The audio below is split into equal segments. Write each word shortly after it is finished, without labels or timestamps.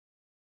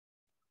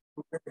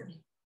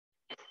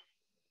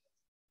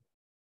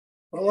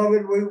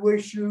Beloved, we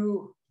wish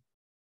you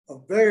a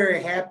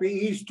very happy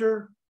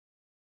Easter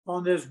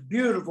on this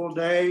beautiful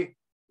day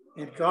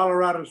in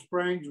Colorado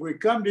Springs. We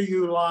come to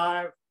you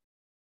live.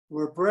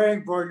 We're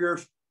praying for your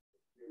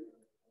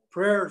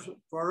prayers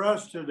for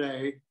us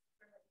today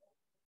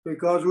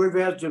because we've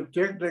had some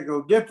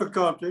technical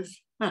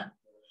difficulties.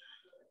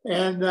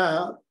 And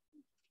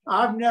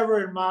I've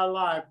never in my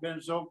life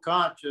been so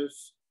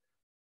conscious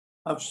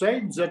of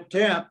Satan's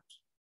attempt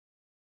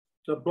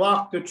to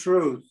block the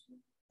truth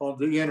on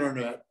the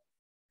internet.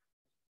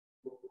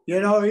 You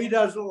know, he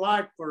doesn't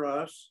like for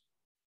us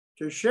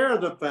to share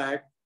the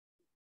fact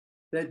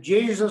that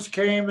Jesus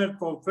came in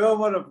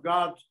fulfillment of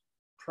God's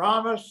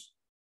promise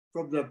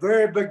from the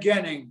very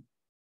beginning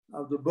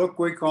of the book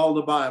we call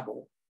the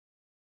Bible.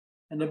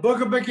 In the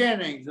book of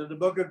beginnings, in the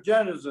book of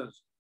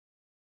Genesis,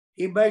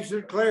 he makes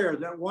it clear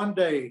that one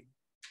day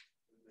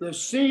the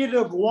seed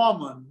of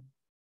woman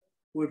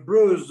would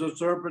bruise the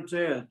serpent's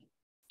head.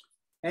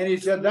 And he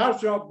said, thou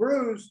shalt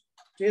bruise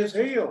his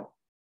heel,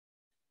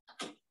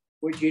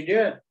 which he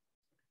did.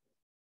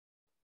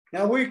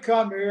 Now we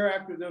come here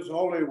after this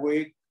Holy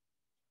Week.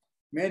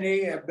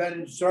 Many have been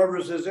in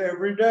services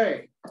every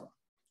day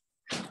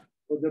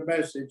with the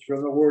message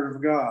from the Word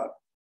of God.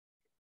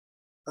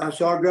 I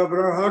saw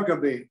Governor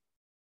Huckabee,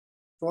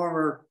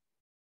 former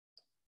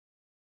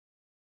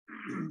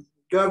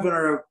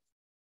governor of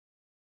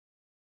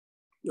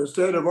the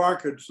state of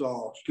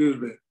Arkansas, excuse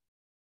me.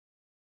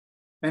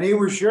 And he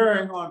was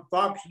sharing on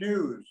Fox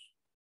News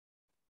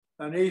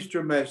an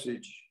Easter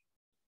message,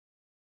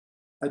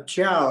 a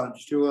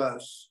challenge to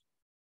us.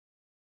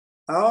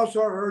 I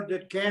also heard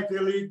that Kathy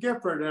Lee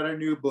Gifford had a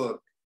new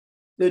book,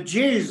 The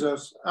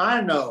Jesus I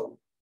Know.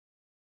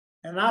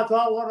 And I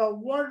thought, what a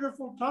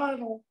wonderful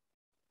title.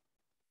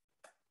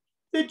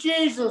 The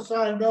Jesus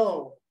I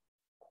Know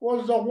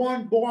was the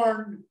one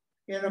born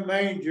in a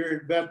manger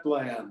in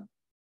Bethlehem.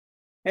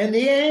 And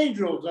the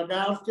angels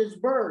announced his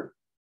birth.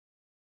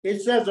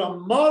 It says a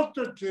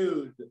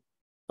multitude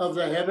of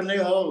the heavenly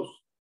host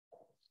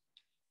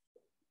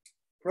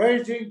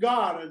praising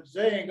God and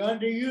saying,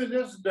 unto you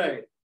this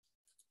day,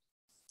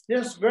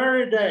 this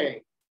very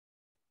day,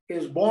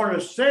 is born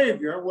a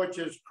Savior, which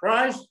is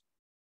Christ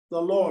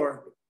the Lord.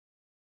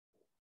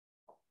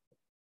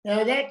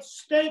 Now that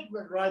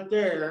statement right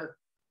there,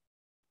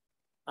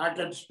 I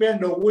could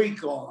spend a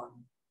week on.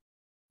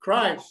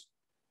 Christ,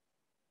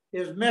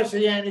 his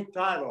messianic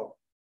title.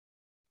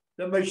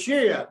 The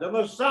Messiah, the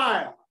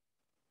Messiah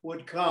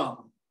would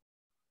come.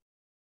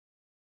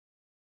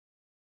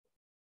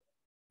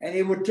 And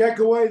he would take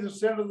away the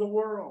sin of the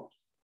world.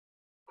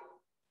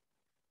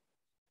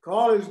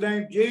 Call his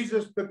name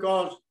Jesus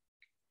because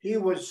he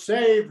would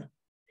save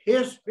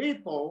his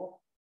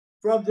people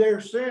from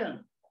their sin.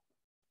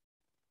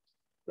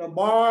 The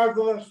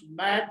marvelous,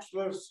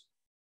 matchless,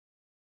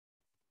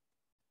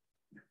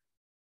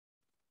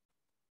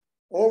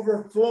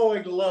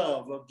 overflowing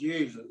love of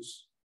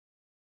Jesus.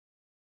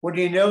 When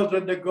he knelt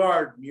in the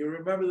garden, you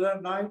remember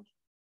that night?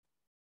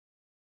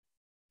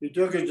 He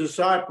took his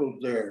disciples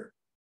there.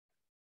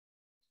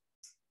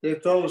 They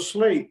fell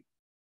asleep.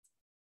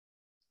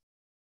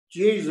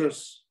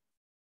 Jesus,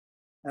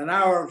 an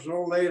hour or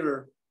so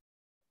later,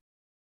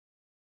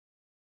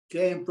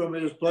 came from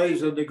his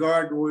place in the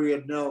garden where he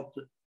had knelt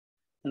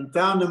and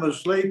found them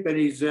asleep, and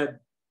he said,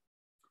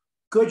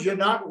 could you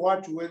not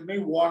watch with me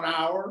 1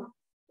 hour?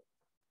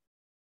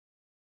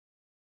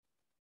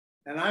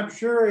 And I'm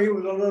sure he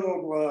was a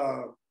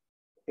little,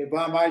 if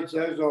I might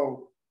say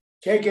so,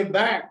 taken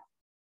back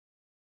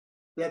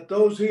that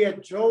those he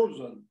had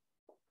chosen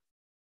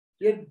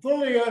didn't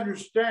fully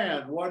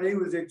understand what he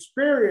was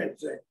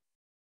experiencing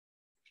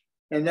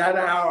in that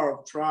hour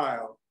of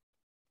trial.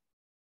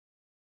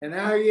 And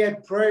how he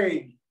had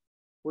prayed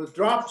with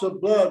drops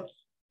of blood,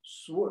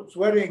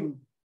 sweating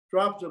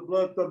drops of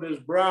blood from his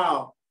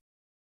brow,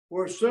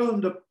 where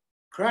soon the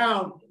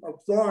crown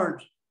of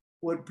thorns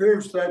would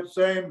pierce that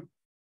same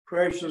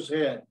precious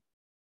head.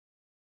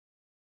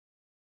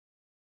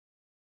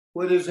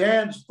 With his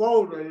hands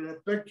folded in a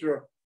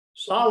picture,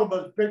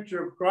 Solomon's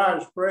picture of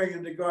Christ praying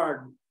in the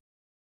garden.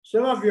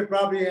 Some of you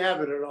probably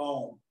have it at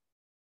home,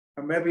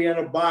 or maybe in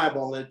a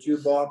Bible that you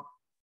bought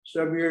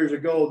some years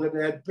ago that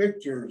had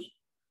pictures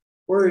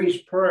where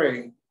he's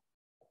praying.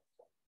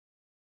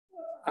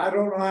 I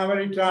don't know how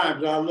many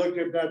times I looked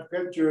at that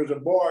picture as a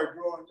boy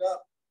growing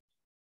up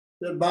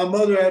that my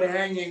mother had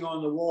hanging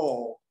on the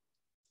wall.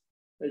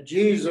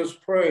 Jesus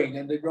praying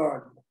in the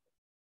garden.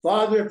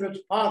 Father, if it's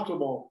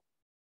possible,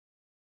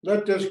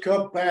 let this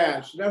cup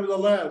pass.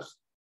 Nevertheless,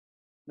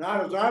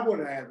 not as I would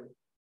have it,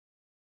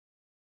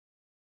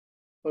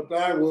 but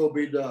thy will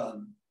be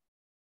done.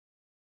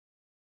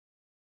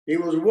 He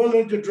was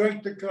willing to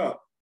drink the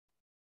cup.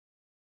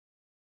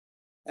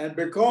 And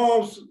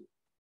because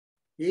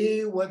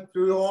he went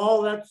through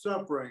all that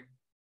suffering,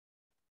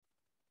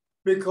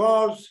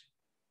 because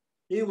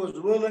he was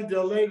willing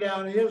to lay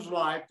down his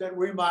life that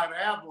we might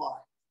have life,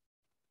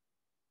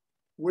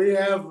 we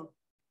have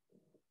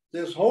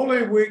this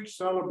Holy Week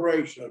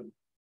celebration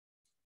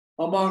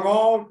among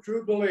all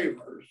true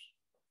believers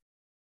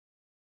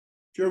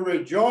to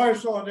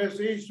rejoice on this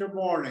Easter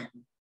morning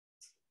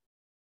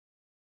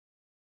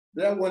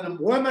that when the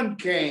women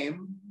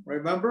came,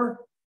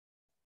 remember,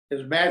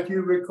 as Matthew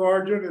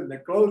records it in the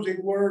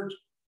closing words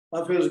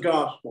of his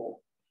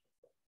gospel,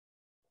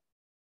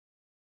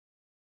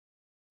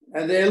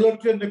 and they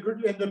looked in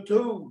the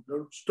tomb,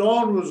 the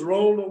stone was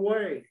rolled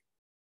away.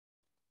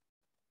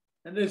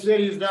 And they said,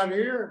 he's not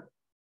here.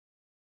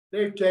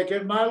 They've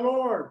taken my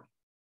Lord.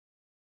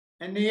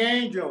 And the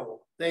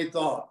angel, they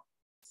thought,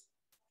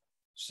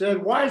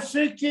 said, why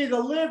seek ye the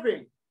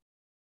living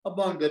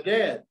among the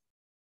dead?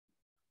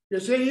 You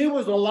see, he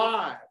was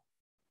alive.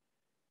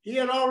 He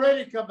had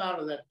already come out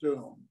of that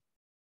tomb.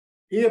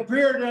 He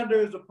appeared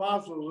unto his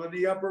apostles in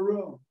the upper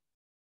room.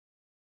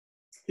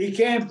 He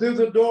came through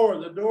the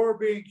door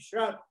being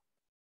shut,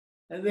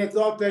 and they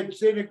thought they'd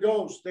seen a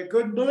ghost. They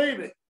couldn't believe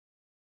it.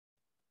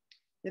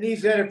 And he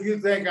said, if you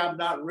think I'm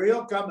not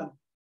real, come and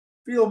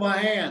feel my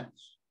hands.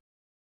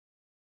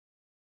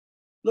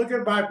 Look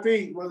at my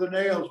feet where the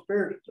nails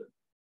pierced it.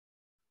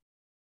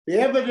 The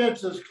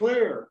evidence is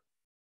clear.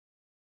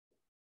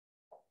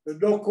 There's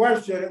no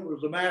question it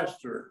was the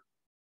Master.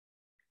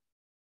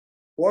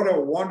 What a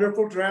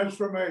wonderful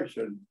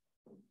transformation.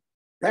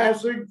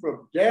 Passing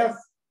from death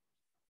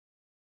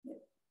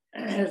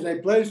as they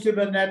placed him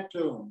in that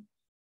tomb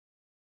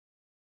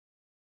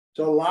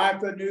to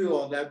life anew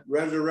on that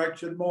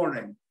resurrection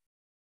morning.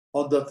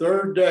 On the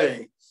third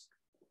day,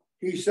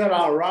 he said,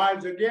 I'll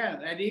rise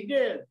again. And he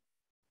did.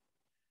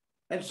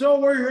 And so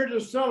we're here to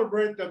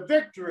celebrate the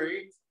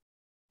victory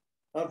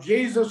of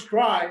Jesus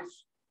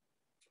Christ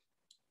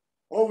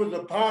over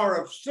the power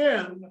of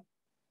sin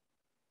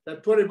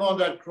that put him on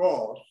that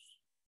cross,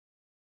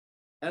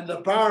 and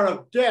the power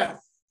of death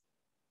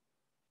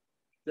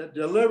that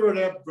delivered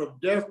him from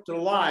death to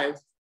life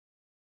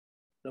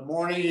the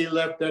morning he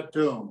left that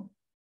tomb.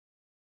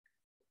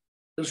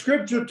 The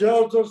scripture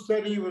tells us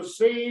that he was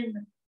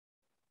seen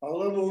a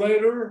little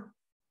later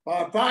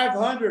by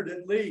 500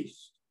 at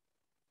least,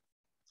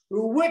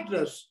 who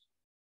witnessed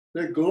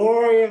the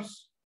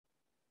glorious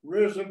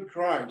risen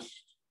Christ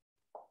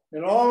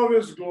in all of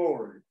his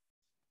glory.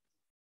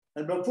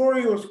 And before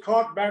he was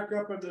caught back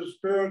up in the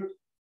Spirit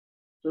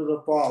to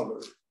the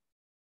Father,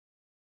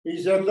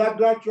 he said, let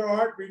not your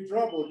heart be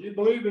troubled. You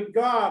believe in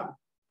God,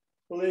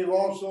 believe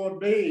also in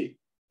me.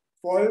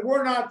 For if it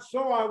were not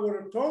so, I would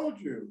have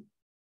told you.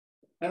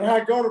 And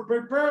I go to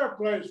prepare a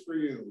place for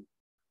you,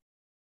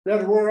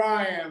 that where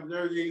I am,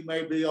 there ye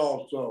may be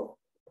also.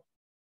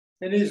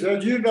 And he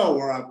said, you know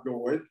where I'm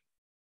going.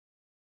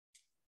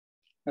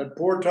 And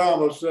poor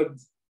Thomas said,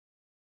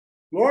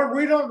 Lord,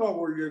 we don't know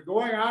where you're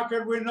going. How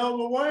can we know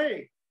the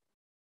way?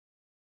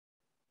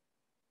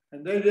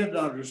 And they didn't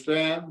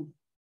understand.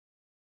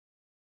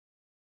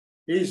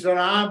 He said,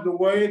 I'm the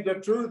way, the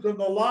truth, and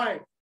the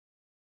life.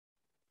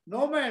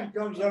 No man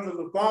comes unto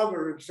the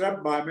Father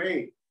except by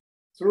me,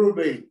 through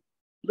me,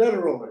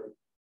 literally,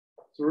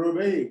 through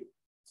me.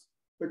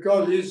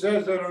 Because he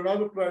says in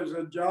another place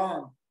in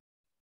John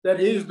that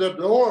he's the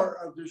door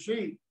of the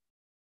sheep.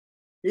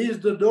 He's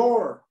the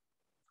door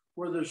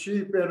where the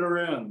sheep enter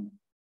in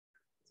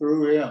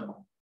through him.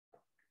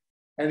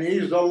 And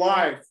he's the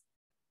life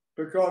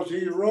because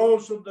he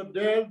rose from the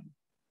dead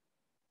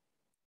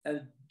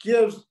and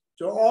gives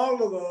to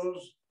all of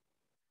those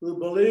who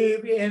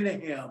believe in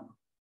him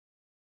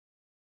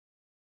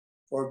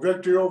for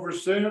victory over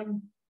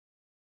sin,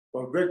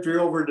 for victory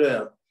over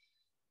death.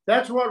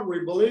 That's what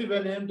we believe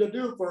in him to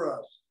do for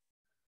us.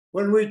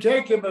 When we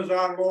take him as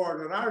our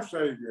Lord and our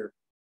Savior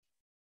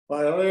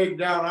by laying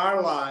down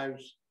our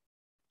lives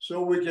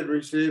so we can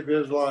receive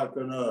his life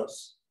in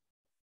us.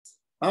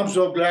 I'm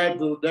so glad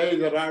for the day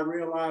that I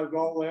realized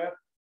all that.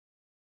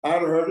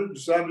 I'd heard it in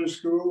Sunday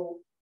school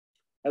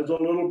as a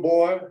little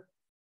boy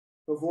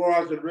before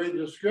I could read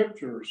the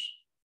scriptures.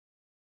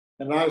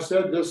 And I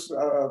said this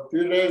a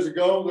few days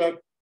ago, that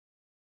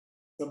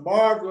the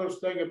marvelous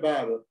thing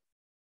about it,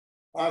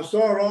 I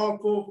saw it all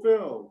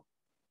fulfilled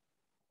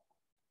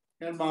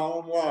in my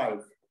own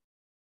life.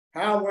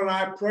 How when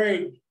I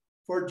prayed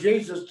for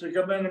Jesus to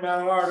come into my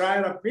heart, I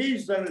had a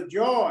peace and a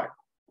joy.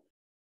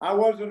 I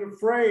wasn't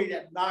afraid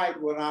at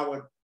night when I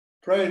would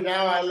pray,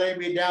 now I lay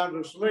me down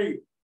to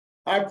sleep.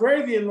 I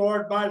pray thee,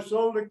 Lord, my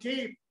soul to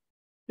keep.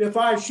 If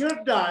I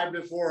should die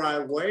before I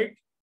wake,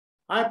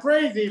 I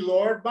pray thee,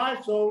 Lord, my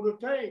soul to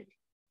take.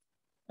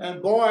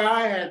 And boy,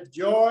 I had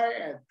joy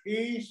and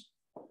peace,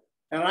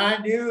 and I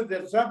knew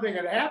that something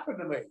had happened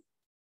to me.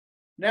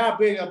 Now,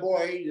 being a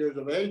boy 8 years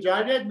of age,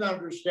 I didn't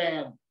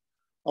understand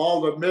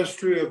all the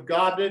mystery of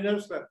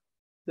godliness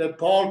that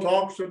Paul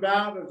talks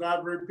about, as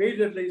I've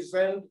repeatedly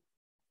said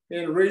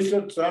in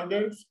recent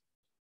Sundays.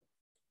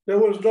 There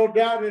was no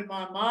doubt in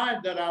my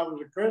mind that I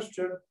was a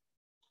Christian,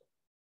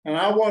 and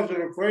I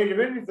wasn't afraid of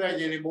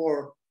anything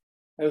anymore.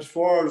 As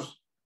far as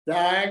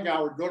dying,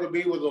 I would go to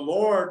be with the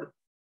Lord.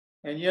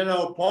 And you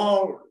know,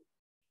 Paul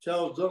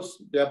tells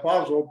us, the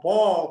Apostle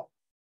Paul,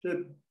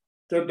 to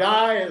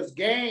die is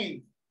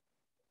gain.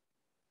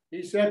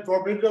 He said,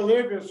 for me to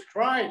live is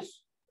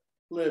Christ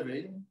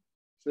living,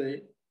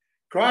 See,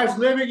 Christ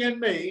living in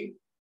me,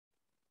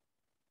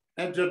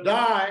 and to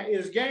die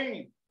is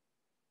gain.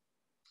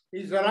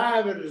 He said, I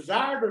have a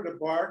desire to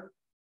depart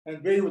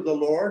and be with the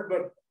Lord,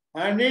 but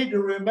I need to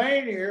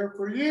remain here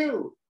for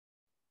you.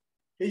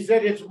 He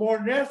said, it's more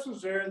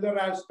necessary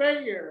that I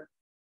stay here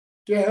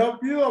to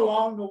help you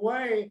along the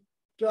way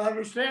to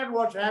understand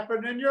what's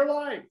happened in your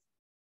life.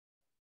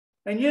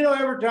 And you know,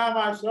 every time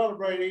I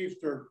celebrate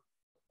Easter,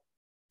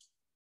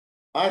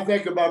 I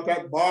think about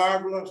that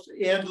marvelous,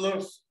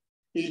 endless,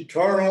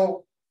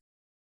 eternal,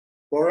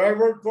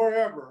 forever and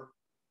forever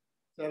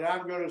that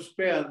I'm going to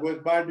spend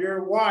with my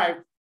dear wife,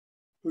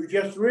 who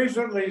just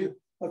recently,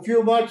 a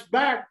few months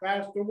back,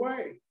 passed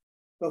away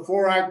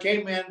before I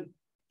came in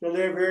to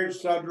live here at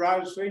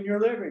Sunrise Senior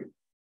Living.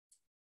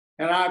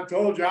 And I've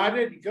told you, I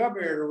didn't come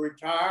here to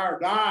retire or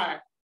die.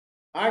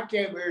 I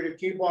came here to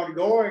keep on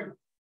going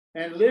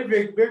and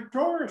living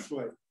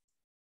victoriously.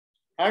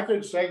 I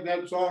could sing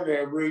that song,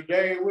 every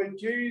day with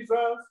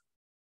Jesus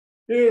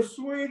is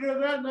sweeter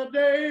than the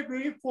day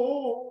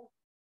before.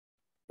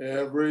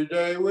 Every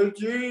day with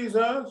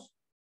Jesus,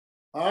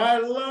 I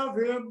love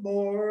him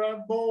more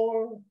and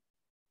more.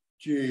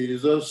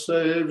 Jesus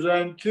saves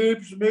and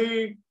keeps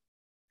me,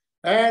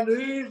 and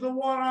he's the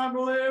one I'm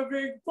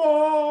living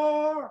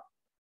for.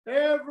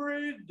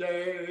 Every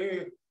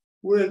day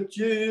with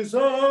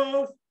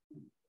Jesus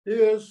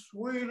is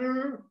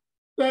sweeter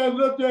than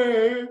the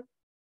day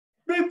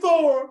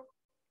before.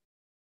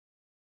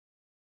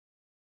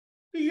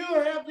 Do you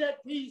have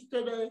that peace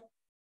today?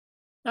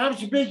 I'm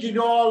speaking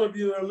to all of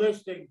you who are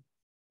listening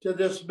to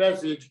this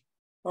message,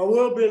 or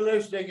will be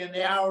listening in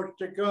the hours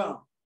to come,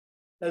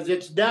 as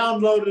it's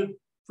downloaded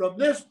from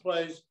this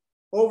place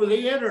over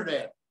the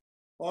internet,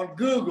 on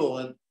Google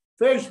and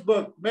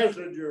Facebook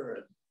Messenger,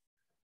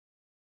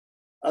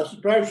 and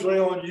especially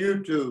on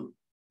YouTube,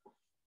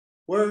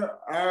 where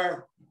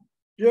our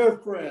dear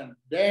friend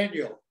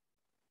Daniel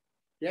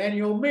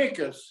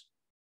Mikas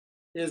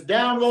is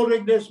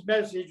downloading this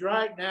message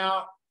right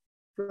now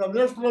from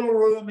this little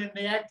room in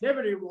the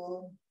activity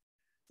room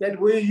that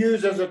we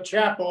use as a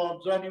chapel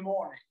on Sunday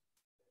morning.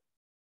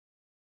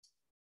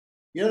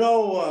 You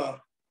know,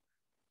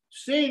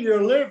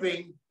 senior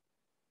living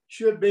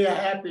should be a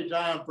happy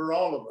time for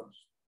all of us.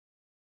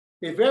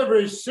 If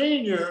every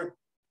senior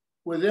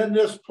within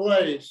this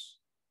place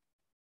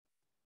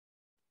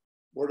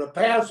were to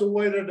pass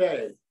away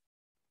today,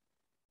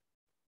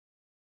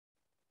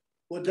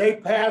 would they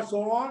pass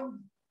on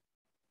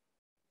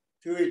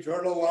to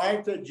eternal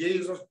life that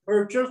Jesus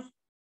purchased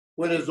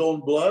with his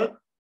own blood?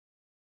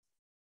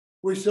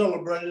 We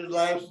celebrated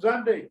last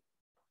Sunday.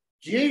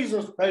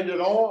 Jesus paid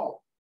it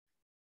all.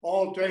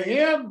 All to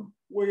him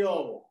we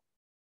owe.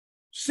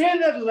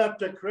 Sin had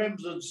left a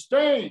crimson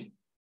stain,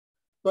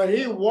 but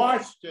he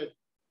washed it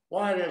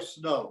white as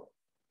snow.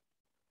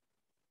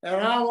 And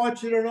I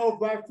want you to know,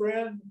 my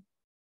friend,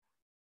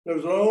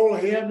 there's an old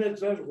hymn that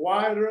says,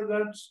 whiter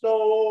than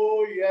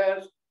snow,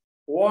 yes,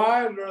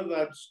 whiter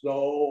than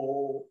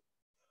snow.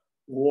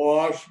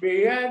 Wash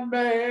me and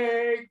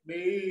make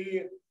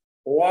me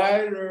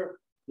whiter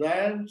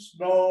than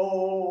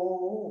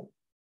snow.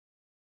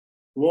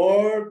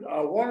 Lord,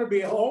 I want to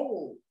be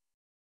whole.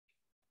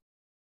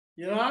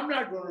 You know, I'm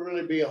not going to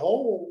really be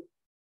whole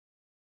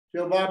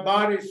till my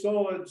body,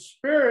 soul, and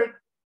spirit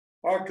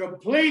are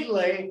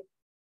completely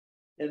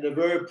in the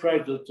very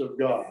presence of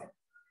God.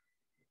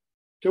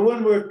 To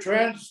when we're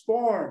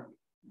transformed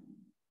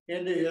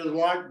into his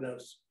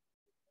likeness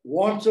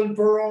once and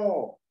for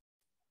all.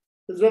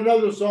 There's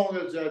another song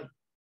that said,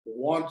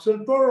 once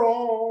and for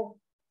all,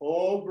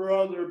 oh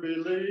brother,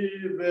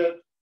 believe it.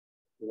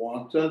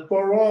 Once and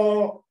for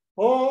all,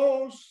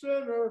 oh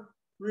sinner,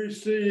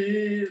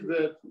 receive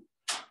it.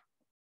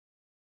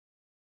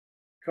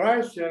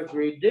 Christ has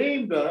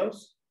redeemed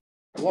us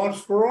once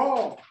for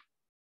all.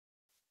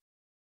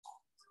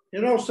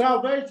 You know,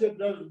 salvation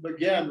doesn't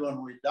begin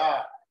when we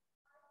die.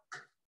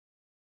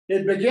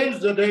 It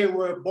begins the day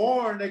we're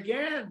born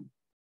again.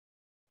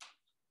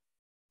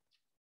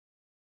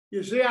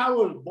 You see, I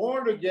was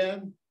born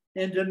again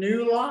into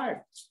new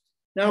life.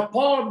 Now,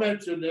 Paul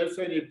mentioned this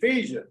in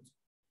Ephesians,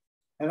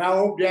 and I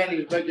hope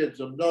Danny's making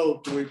some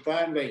notes. We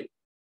finally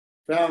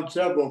found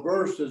several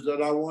verses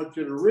that I want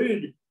you to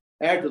read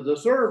after the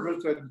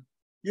service, and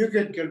you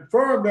can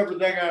confirm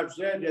everything I've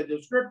said in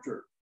the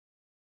scripture.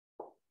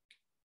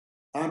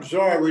 I'm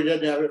sorry we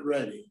didn't have it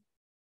ready.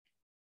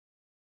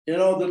 You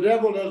know, the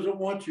devil doesn't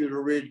want you to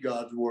read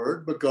God's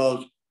word,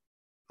 because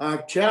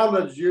I've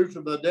challenged you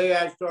from the day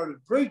I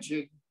started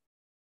preaching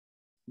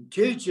and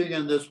teaching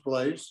in this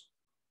place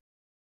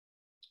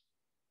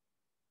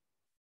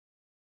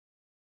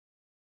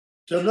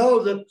to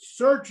know that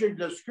searching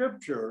the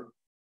scripture,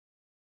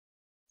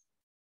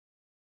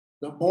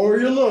 the more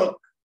you look,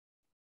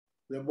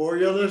 the more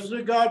you listen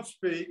to God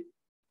speak,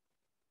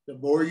 the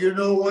more you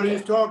know what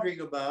he's talking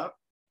about,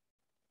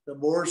 the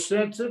more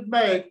sense it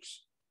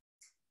makes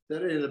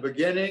that in the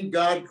beginning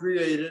God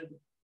created.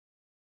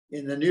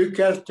 In the New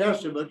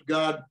Testament,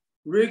 God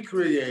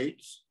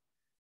recreates.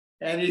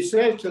 And he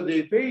says to the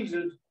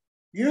Ephesians,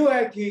 you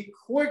have he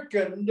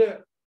quickened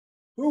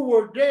who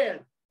were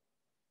dead.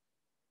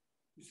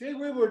 You see,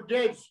 we were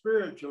dead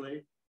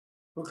spiritually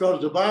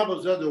because the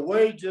Bible said the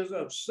wages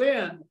of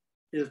sin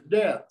is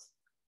death.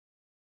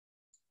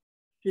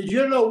 Did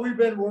you know we've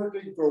been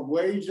working for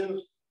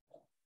wages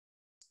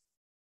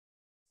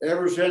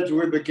ever since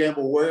we became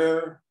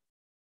aware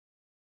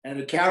and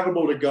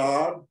accountable to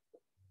God?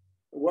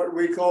 What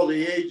we call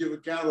the age of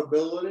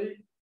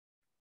accountability,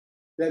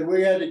 that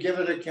we had to give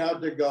an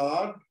account to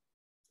God.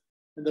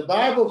 And the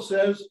Bible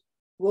says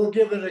we'll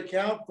give an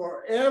account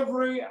for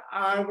every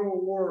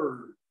idle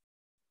word.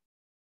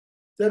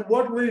 That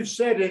what we've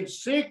said in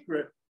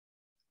secret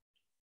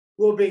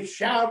will be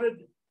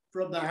shouted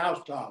from the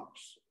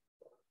housetops.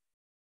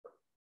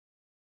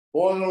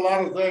 Boy, there's a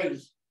lot of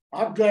things.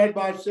 I'm glad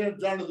my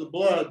sin's under the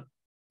blood.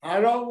 I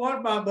don't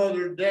want my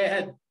mother and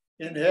dad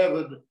in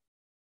heaven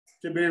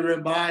to be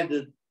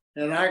reminded.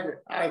 And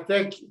I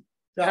think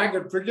I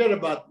can forget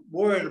about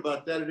worrying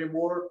about that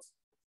anymore,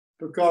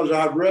 because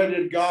I've read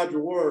in God's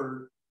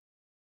word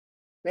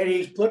that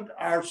he's put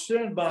our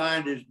sin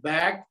behind his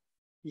back.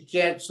 You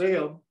can't see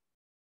them.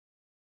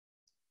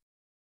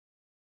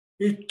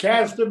 He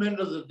cast them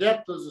into the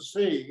depth of the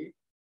sea.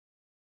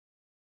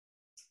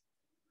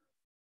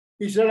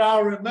 He said,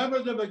 I'll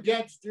remember them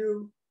against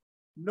you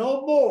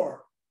no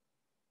more.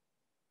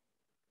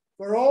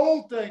 For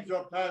all things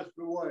are passed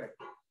away,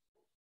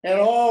 and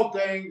all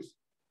things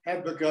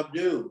have become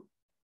new.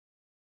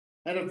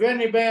 And if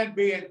any man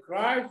be in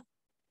Christ,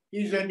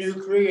 he's a new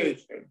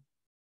creation.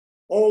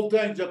 Old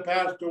things have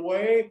passed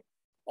away,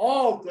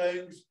 all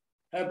things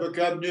have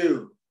become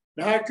new.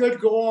 Now I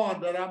could go on,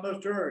 but I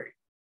must hurry.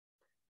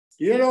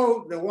 You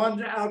know, the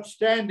one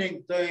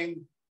outstanding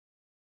thing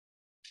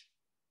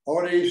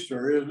on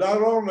Easter is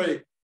not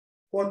only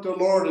what the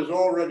Lord has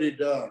already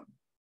done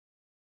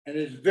and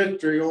his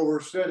victory over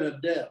sin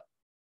and death,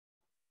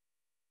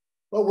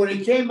 but when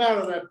he came out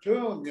of that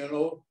tomb, you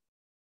know,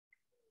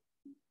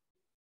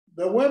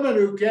 the women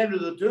who came to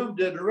the tomb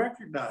didn't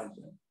recognize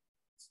him.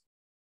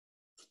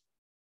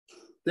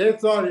 They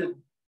thought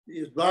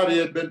his body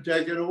had been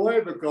taken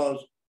away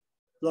because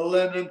the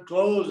linen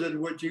clothes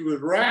in which he was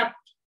wrapped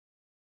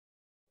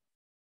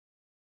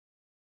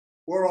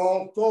were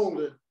all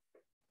folded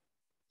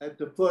at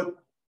the foot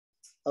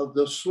of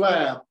the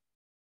slab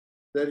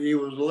that he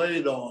was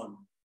laid on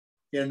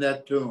in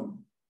that tomb.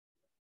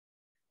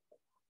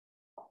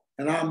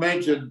 And I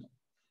mentioned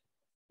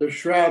the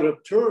Shroud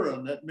of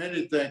Turin that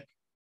many think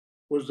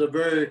was the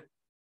very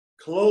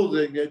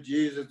clothing that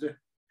Jesus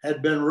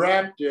had been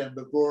wrapped in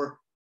before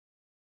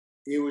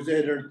he was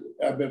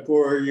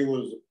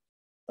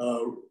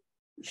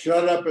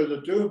shut up in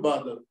the tomb by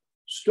the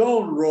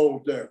stone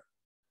rolled there.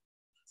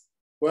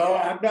 Well,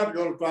 I'm not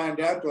going to find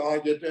out till I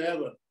get to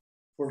heaven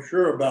for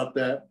sure about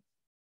that.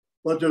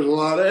 But there's a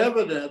lot of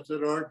evidence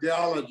that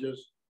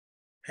archaeologists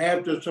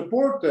have to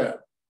support that.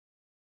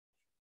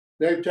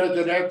 They've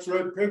taken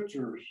X-ray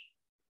pictures,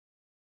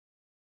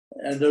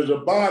 and there's a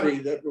body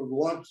that was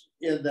once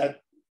in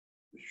that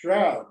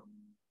shroud.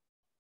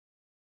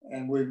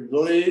 And we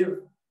believe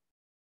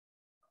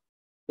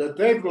that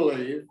they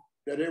believe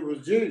that it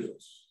was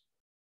Jesus.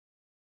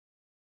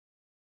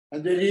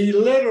 And that he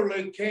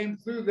literally came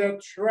through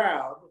that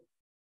shroud,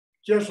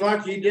 just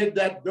like he did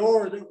that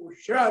door that was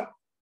shut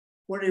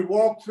when he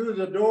walked through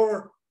the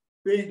door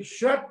being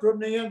shut from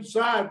the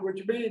inside,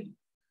 which means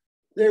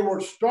they were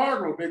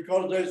startled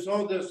because they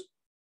saw this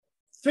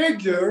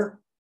figure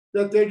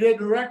that they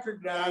didn't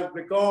recognize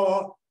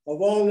because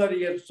of all that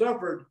he had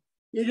suffered.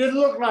 He didn't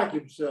look like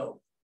himself.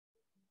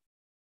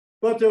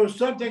 But there was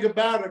something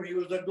about him. He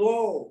was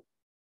aglow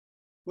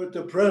with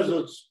the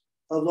presence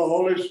of the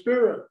Holy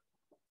Spirit.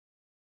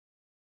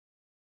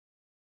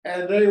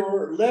 And they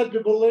were led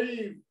to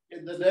believe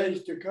in the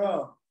days to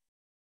come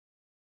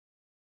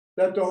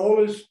that the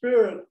Holy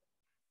Spirit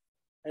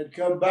had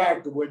come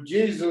back. When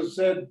Jesus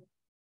said,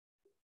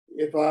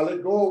 if I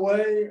let go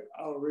away,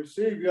 I'll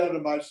receive you unto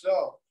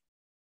myself.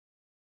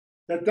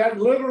 That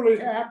literally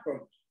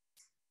happened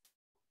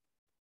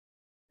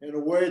in a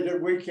way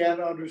that we can't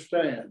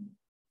understand.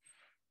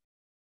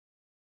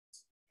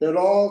 That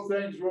all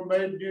things were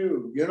made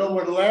new. You know,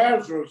 when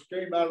Lazarus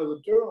came out of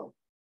the tomb,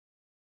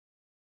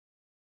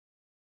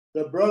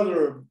 the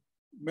brother of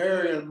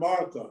Mary and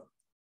Martha,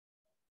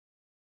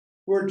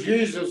 where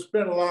Jesus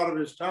spent a lot of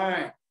his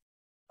time.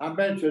 I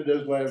mentioned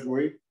this last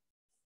week.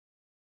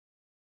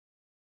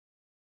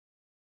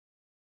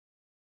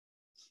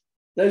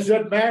 They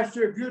said,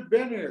 Master, if you'd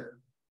been here,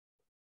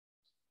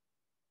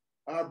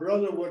 our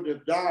brother wouldn't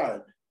have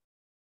died.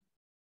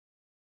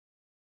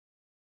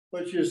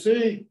 But you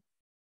see,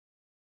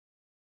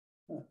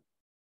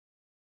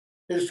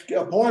 it's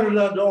appointed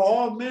unto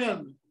all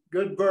men,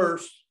 good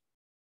verse,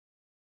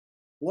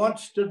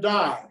 once to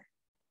die,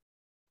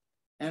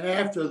 and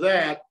after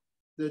that,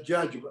 the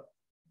judgment.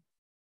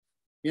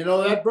 You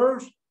know that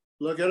verse?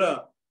 Look it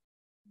up.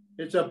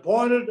 It's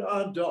appointed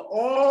unto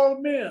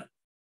all men.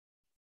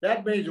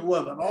 That means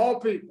women, all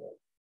people.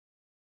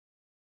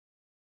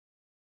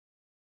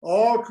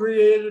 All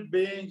created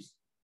beings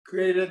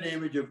created in the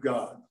image of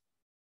God.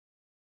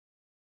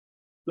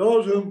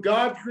 those whom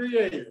God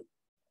created.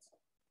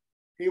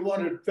 He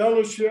wanted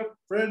fellowship,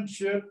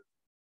 friendship.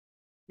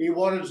 He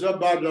wanted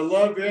somebody to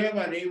love him,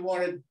 and he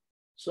wanted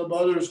some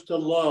others to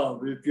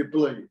love, if you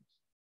please.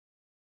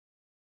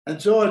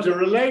 And so it's a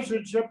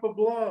relationship of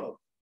love,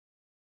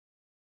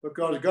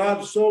 because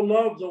God so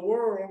loved the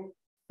world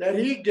that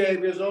he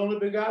gave his only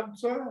begotten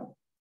Son.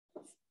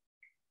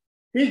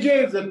 He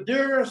gave the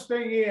dearest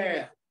thing he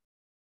had,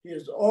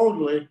 his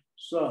only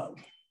Son.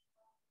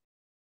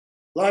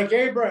 Like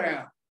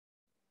Abraham.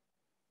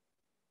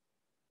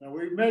 Now,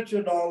 we've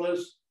mentioned all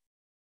this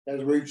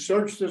as we've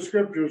searched the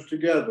scriptures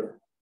together.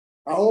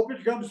 I hope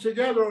it comes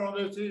together on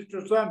this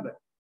Easter Sunday,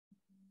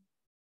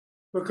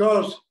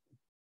 because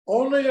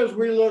only as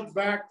we look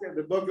back at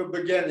the book of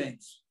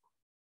beginnings,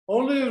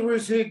 only as we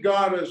see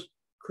God as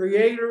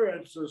creator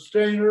and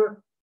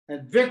sustainer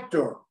and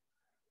victor,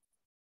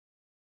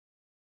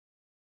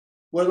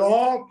 with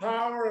all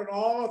power and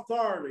all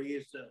authority,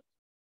 he said,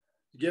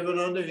 given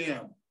unto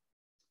him.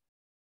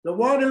 The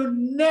one who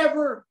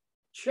never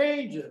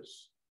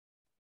changes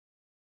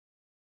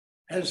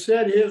has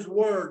said his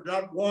word,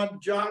 not one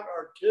jot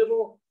or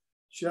tittle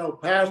shall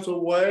pass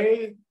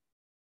away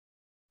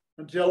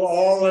until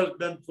all has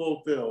been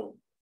fulfilled.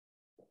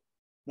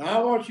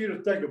 Now, I want you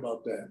to think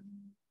about that.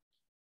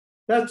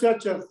 That's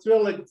such a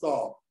thrilling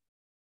thought.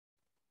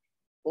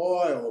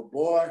 Boy, oh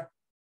boy.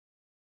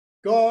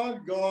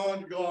 Gone,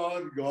 gone,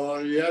 gone,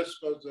 gone. Yes,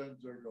 my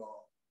sins are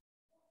gone.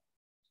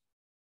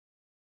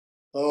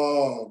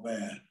 Oh,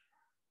 man.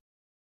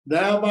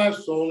 Now my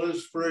soul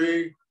is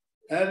free,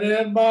 and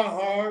in my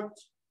heart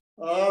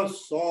a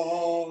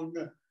song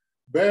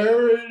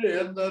buried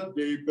in the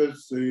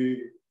deepest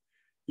sea.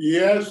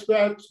 Yes,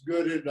 that's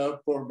good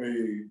enough for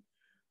me.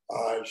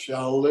 I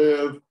shall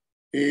live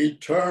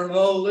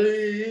eternally.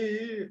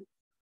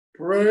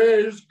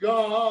 Praise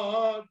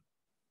God,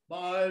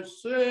 my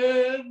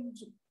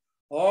sins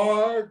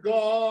are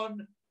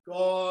gone,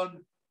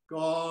 gone,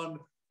 gone,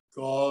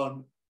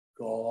 gone,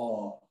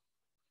 gone.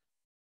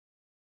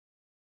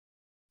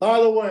 By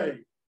the way,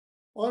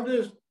 on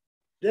this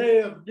day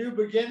of new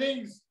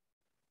beginnings,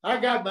 I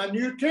got my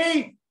new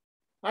teeth.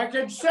 I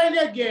can sing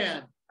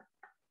again.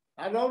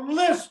 I don't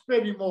lisp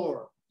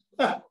anymore.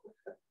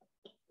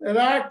 And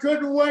I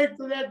couldn't wait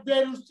for that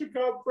dentist to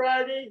come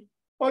Friday.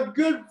 On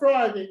Good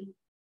Friday,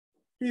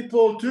 he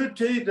pulled 2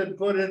 teeth and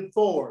put in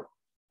 4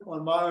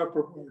 on my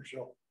upper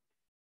partial.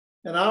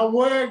 And I'm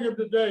wearing them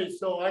today,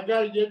 so I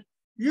got to get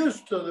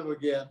used to them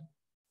again.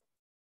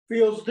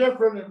 Feels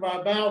different in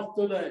my mouth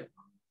today.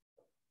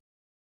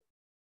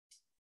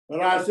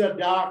 But I said,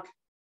 Doc,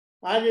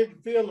 I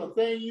didn't feel a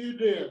thing you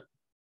did.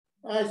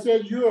 I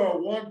said, you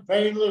are one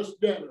painless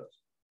dentist.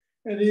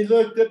 And he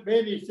looked at me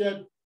and he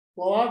said,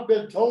 well, I've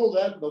been told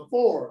that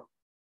before.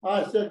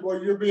 I said,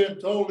 well, you're being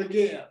told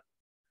again.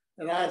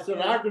 And I said,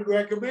 I could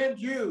recommend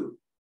you.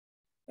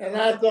 And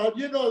I thought,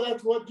 you know,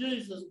 that's what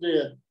Jesus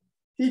did.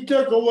 He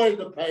took away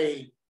the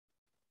pain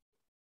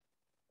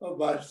of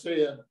my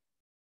sin.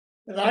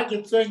 And I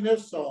can sing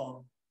this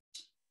song.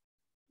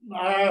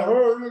 I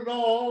heard an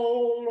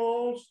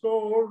old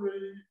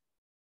story,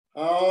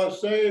 how a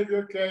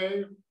Savior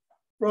came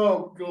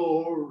from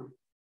glory.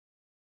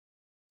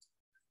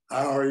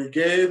 How he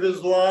gave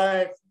his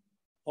life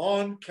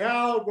on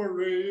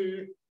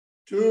Calvary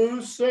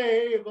to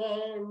save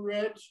a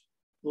wretch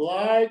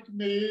like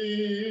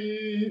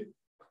me.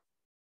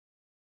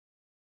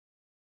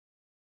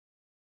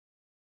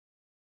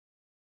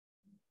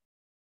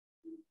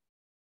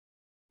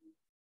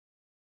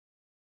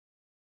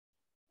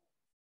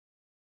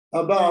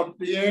 About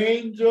the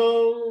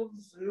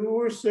angels who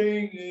were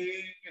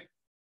singing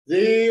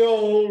the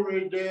old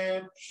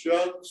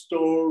redemption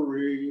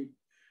story.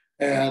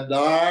 And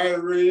I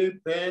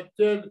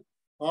repented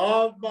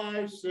of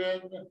my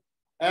sin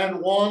and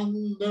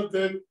won the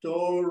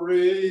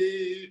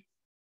victory.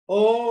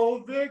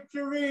 Oh,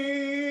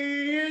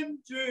 victory in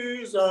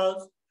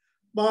Jesus,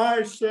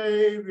 my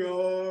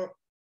Savior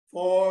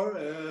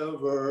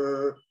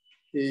forever.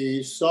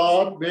 He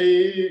sought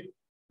me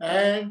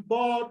and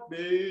bought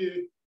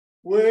me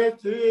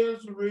with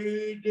his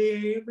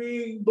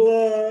redeeming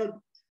blood.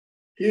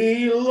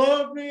 He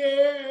loved me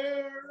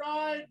ere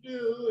I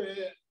knew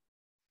it,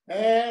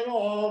 and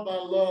all my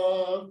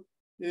love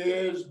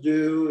is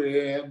due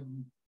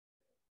him.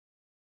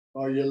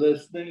 Are you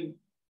listening?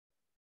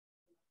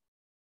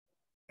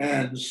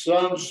 And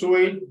some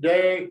sweet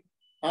day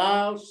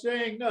I'll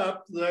sing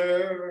up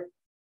there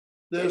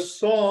this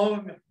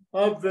song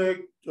of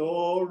victory.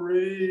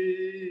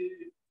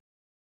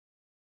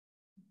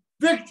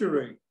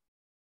 Victory.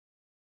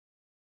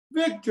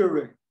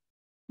 Victory.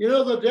 You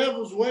know, the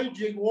devil's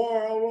waging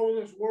war all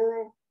over this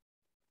world.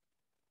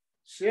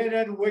 Sin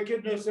and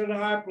wickedness in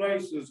high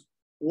places.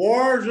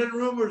 Wars and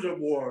rumors of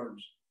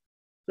wars.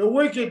 The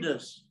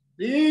wickedness,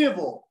 the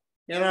evil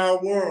in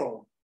our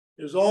world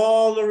is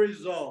all the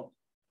result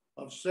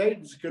of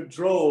Satan's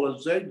control and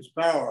Satan's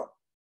power.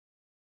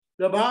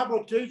 The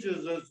Bible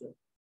teaches us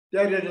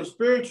that in a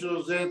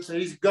spiritual sense,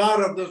 he's God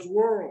of this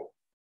world.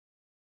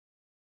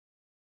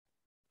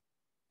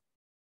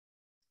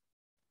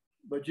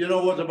 But you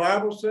know what the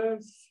Bible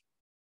says?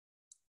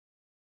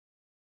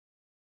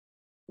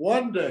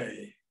 One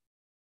day,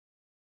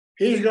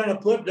 he's going to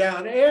put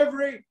down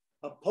every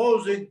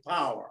opposing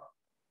power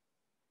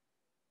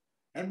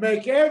and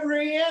make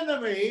every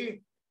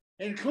enemy,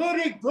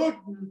 including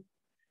Putin,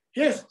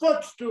 his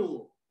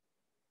footstool.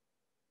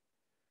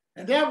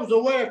 And that was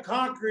the way a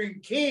conquering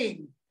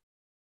king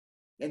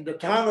in the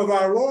time of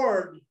our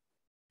Lord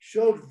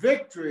showed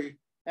victory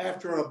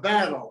after a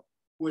battle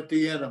with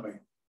the enemy.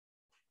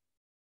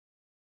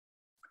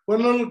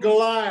 When little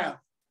Goliath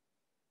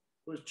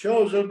was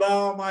chosen by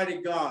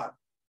Almighty God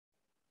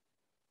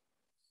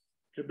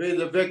to be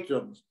the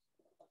victim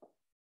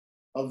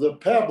of the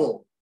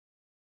pebble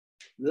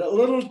that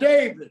little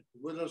David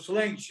with a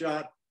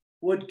slingshot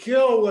would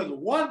kill with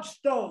one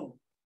stone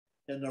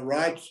in the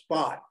right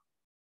spot.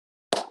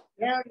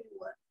 Down he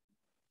went.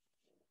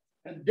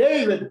 And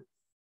David,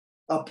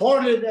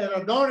 appointed and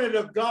anointed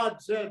of God,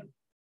 said,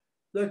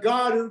 the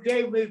God who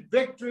gave me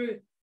victory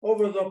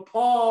over the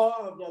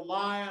paw of the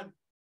lion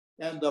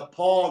and the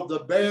paw of the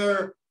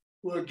bear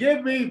will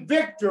give me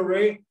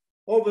victory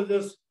over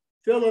this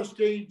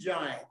Philistine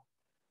giant.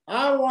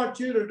 I want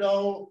you to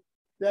know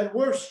that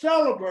we're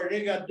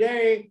celebrating a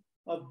day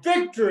of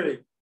victory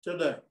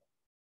today.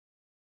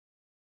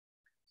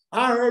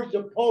 I heard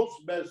the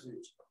Pope's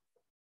message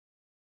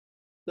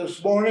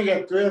this morning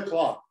at 3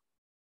 o'clock.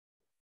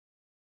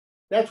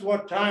 That's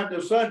what time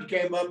the sun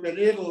came up in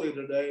Italy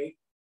today,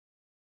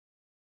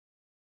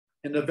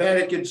 in the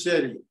Vatican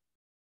City.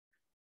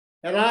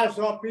 And I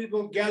saw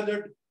people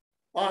gathered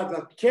by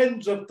the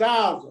tens of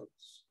thousands.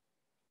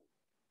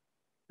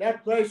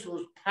 That place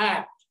was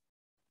packed.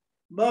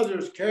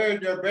 Mothers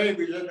carried their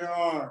babies in their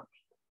arms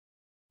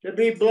to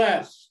be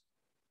blessed,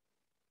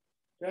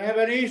 to have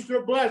an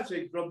Easter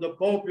blessing from the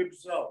Pope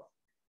himself.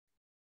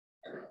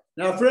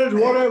 Now, friends,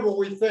 whatever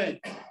we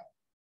think,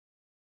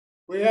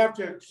 we have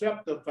to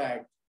accept the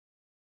fact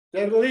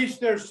that at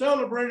least they're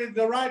celebrating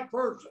the right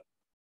person.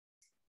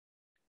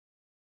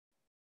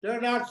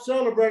 They're not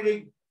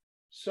celebrating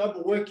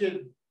some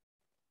wicked,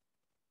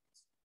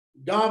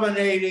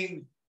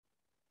 dominating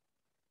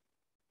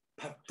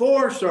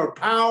force or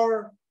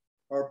power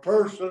or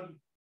person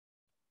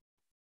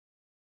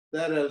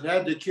that has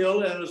had to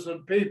kill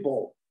innocent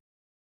people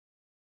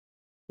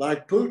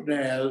like Putin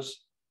has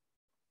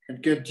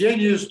and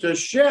continues to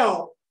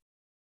shell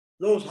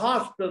those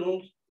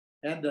hospitals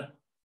and the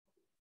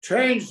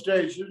train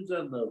stations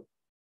and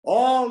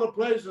all the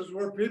places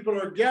where people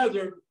are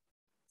gathered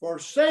for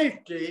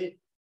safety.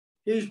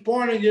 He's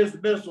pointing his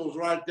missiles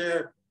right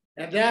there,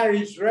 and now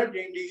he's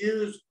threatening to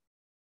use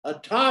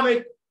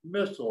atomic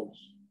missiles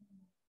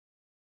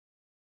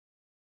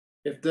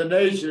if the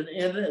nation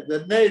in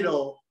the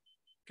NATO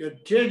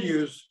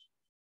continues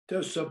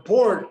to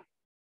support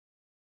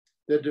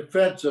the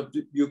defense of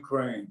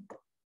Ukraine.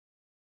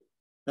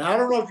 Now, I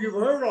don't know if you've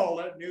heard all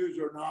that news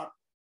or not,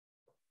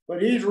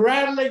 but he's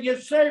rattling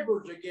his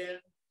sabers again.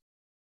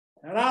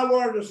 And I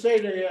wanted to say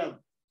to him,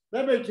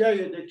 let me tell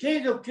you, the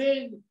King of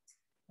Kings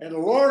and the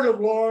Lord of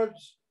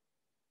Lords,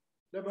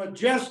 the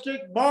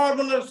majestic,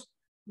 marvelous,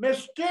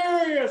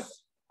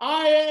 mysterious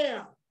I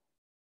am,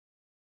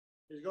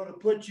 is going to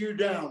put you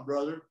down,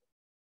 brother.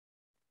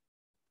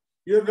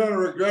 You're going to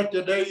regret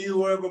the day you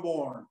were ever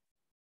born.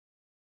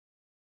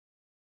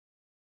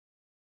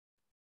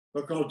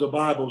 Because the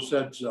Bible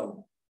said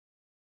so.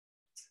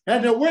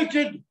 And the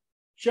wicked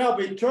shall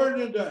be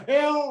turned into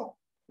hell,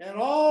 and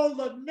all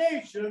the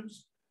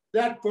nations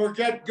that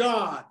forget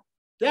God.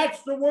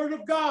 That's the word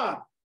of God.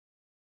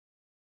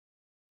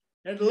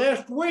 And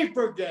lest we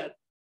forget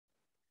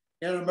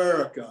in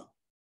America,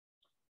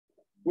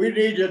 we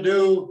need to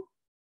do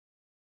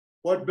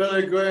what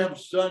Billy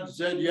Graham's son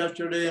said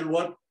yesterday and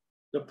what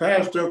the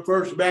pastor of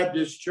First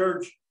Baptist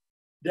Church,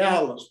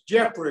 Dallas,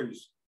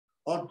 Jeffries,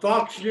 on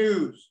Fox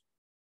News,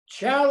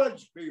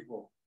 challenge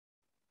people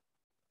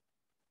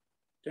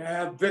to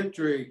have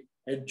victory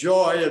and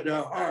joy in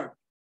their heart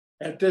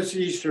at this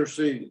Easter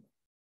season.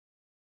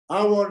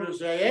 I want to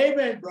say,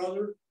 amen,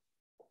 brother.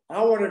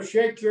 I want to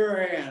shake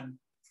your hand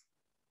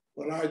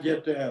when I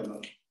get to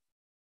heaven.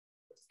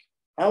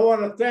 I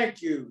want to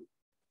thank you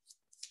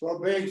for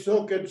being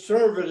so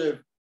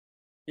conservative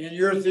in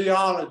your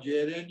theology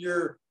and in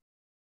your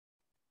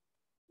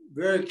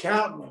very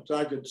countenance.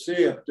 I could see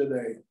it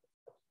today.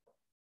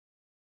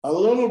 A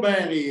little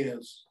man he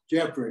is,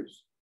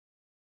 Jeffries.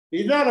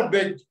 He's not a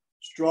big,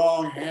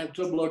 strong,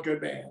 handsome-looking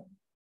man.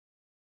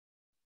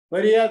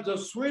 But he has the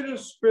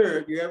sweetest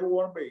spirit you ever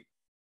want to meet.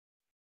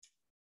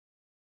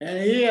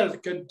 And he has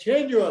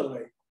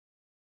continually,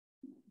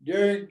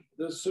 during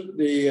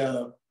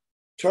the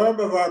term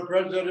of our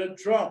President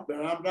Trump,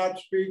 and I'm not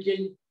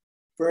speaking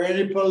for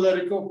any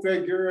political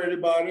figure or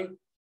anybody,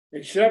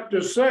 except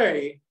to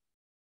say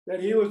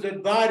that he was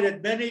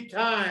invited many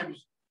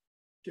times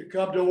to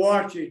come to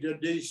Washington,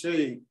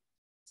 D.C.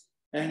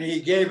 And he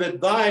gave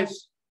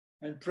advice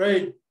and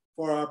prayed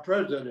for our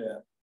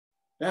president.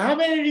 Now, how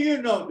many of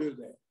you know do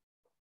that?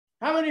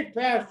 How many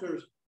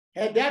pastors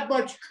had that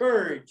much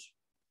courage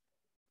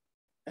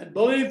and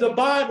believed the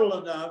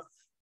Bible enough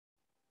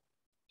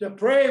to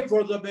pray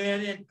for the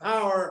men in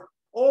power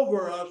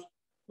over us,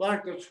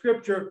 like the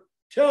scripture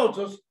tells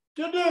us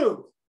to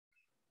do.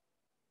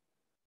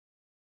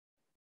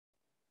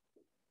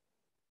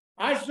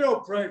 I still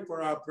pray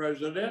for our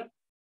president,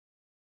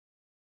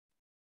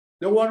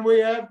 the one we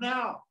have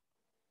now.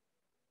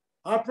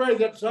 I pray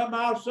that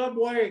somehow, some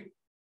way,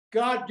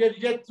 God can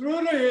get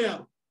through to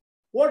him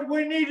what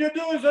we need to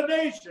do as a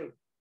nation.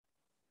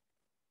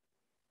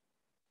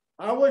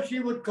 I wish he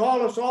would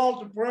call us all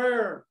to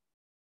prayer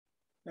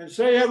and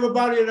say,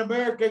 everybody in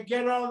America,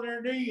 get on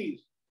their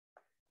knees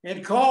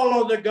and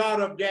call on the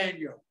God of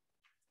Daniel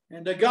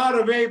and the God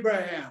of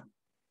Abraham.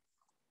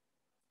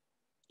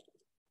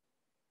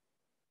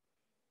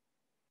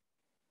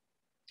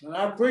 And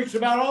I've preached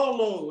about all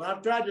those.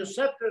 I've tried to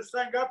set this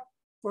thing up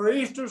for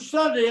Easter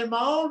Sunday in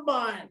my own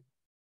mind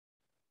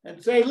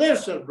and say,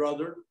 listen,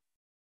 brother,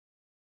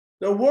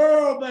 the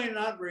world may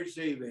not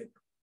receive it,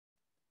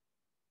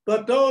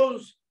 but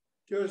those,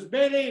 to as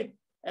many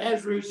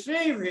as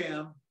receive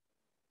him,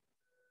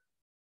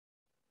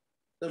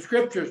 the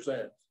scripture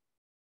says,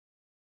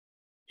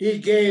 he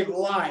gave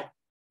life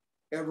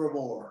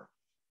evermore.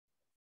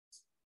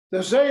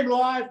 The same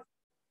life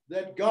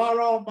that God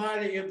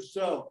Almighty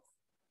himself,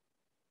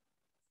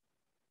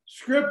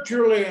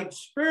 scripturally and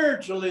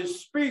spiritually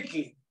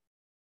speaking,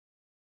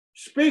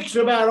 speaks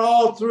about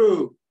all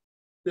through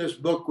this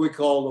book we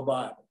call the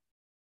Bible.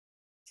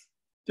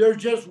 There's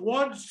just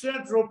one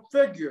central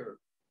figure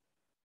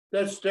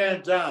that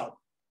stands out.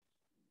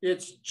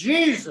 It's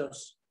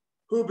Jesus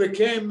who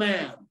became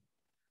man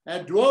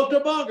and dwelt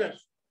among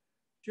us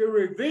to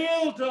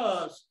reveal to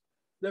us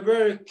the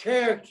very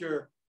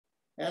character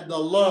and the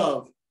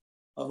love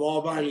of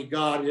Almighty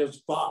God,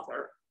 his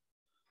Father.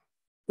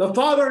 The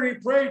Father he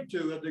prayed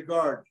to in the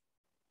garden.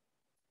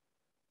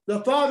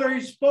 The Father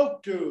he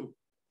spoke to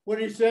when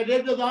he said,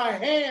 into thy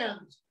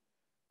hands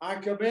I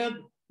commend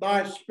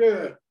my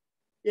spirit.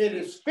 It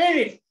is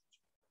finished.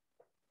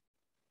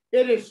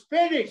 It is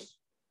finished.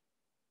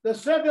 The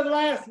 7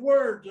 last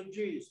words of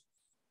Jesus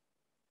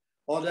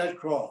on that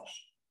cross.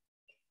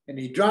 And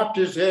he dropped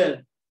his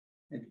head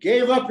and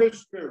gave up his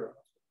spirit.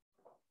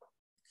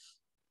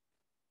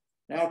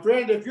 Now,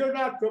 friend, if you're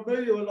not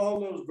familiar with all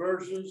those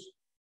verses,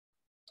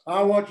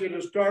 I want you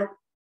to start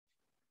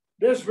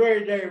this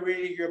very day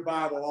reading your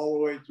Bible all the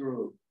way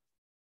through.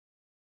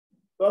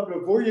 But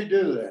before you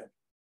do that,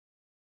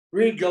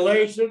 read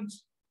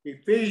Galatians,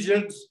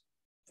 Ephesians,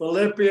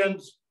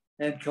 Philippians,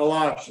 and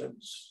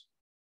Colossians.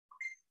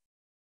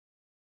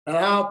 And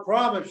I'll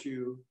promise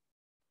you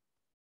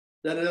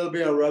that it'll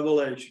be a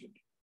revelation.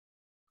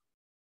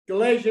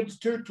 Galatians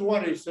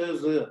 2:20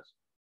 says this.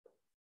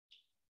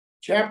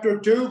 Chapter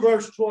 2,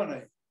 verse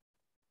 20.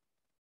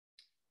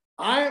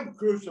 I am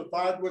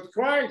crucified with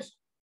Christ.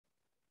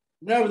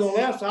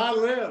 Nevertheless, I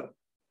live.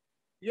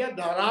 Yet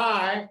not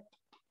I,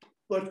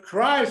 but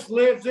Christ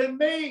lives in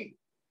me.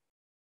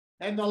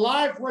 And the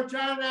life which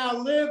I now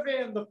live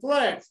in the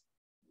flesh,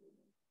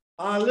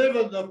 I live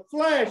in the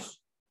flesh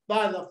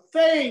by the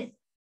faith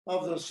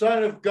of the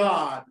Son of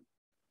God,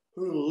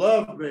 who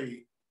loved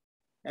me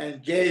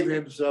and gave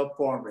himself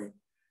for me.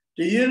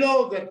 Do you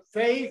know that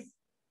faith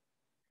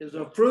is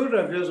a fruit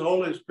of his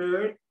Holy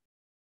Spirit?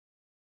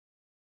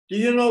 Do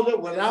you know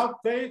that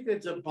without faith,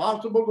 it's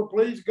impossible to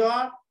please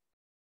God?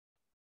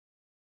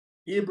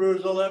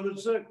 Hebrews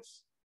 11:6.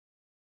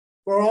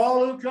 For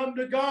all who come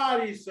to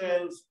God, he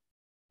says,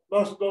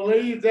 must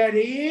believe that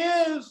he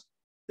is,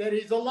 that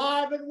he's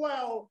alive and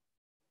well,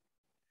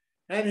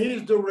 and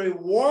he's the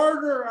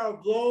rewarder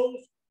of those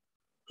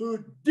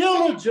who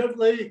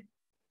diligently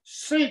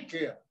seek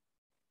him.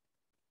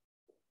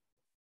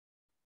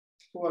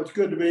 Well, it's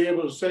good to be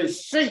able to say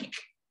seek.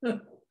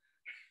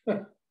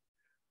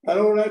 I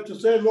don't have to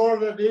say,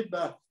 Lord, I need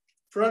my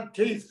front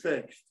teeth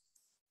fixed.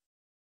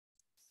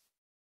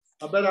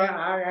 I bet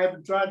I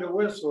haven't tried to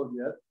whistle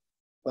yet,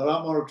 but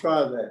I'm going to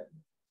try that.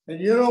 And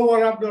you know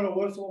what I'm going to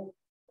whistle?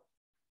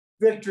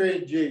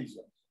 Victory in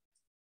Jesus.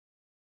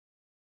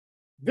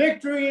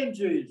 Victory in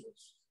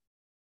Jesus.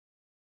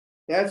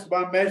 That's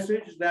my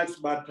message. That's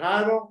my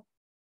title.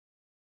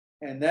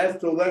 And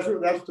that's the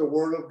lesson. That's the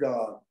word of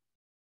God.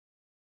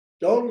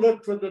 Don't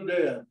look for the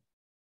dead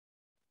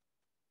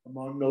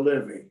among the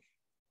living.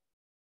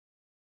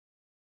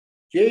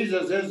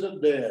 Jesus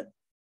isn't dead.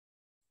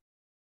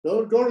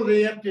 Don't go to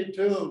the empty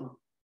tomb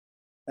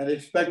and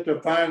expect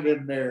to find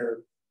him there.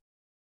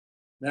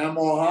 Now,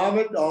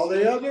 Muhammad, all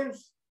the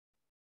others,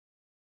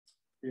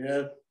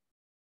 yes,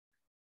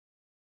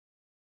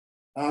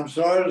 I'm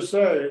sorry to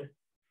say,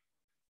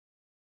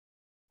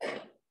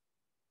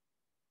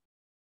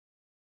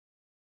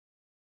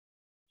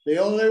 the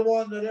only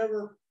one that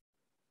ever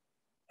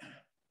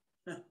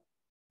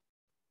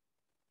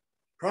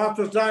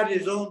prophesied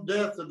his own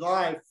death and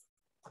life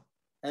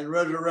and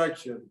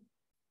resurrection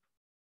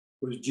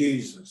was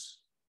Jesus.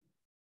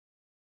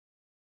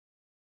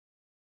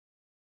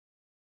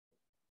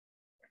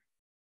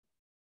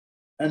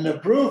 And the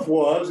proof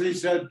was, he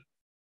said,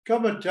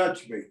 come and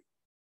touch me.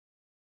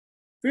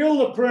 Feel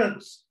the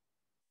prints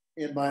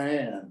in my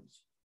hands.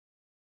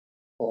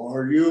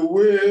 Are you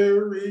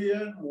weary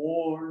and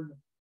worn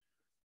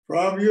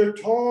from your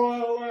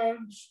toil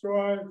and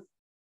strife?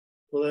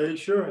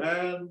 Place your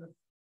hand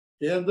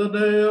in the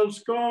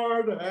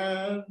nail-scarred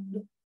hand.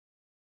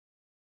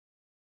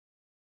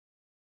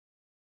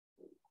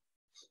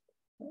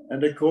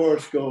 And the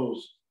chorus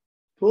goes,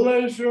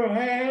 place your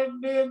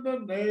hand in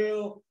the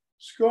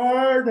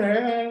nail-scarred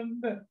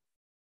hand.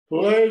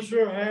 Place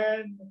your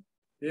hand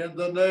in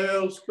the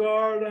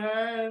nail-scarred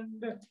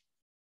hand.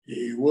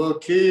 He will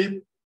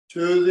keep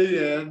to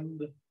the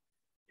end.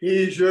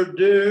 He's your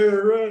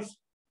dearest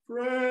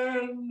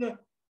friend.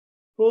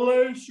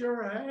 Place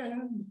your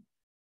hand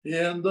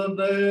in the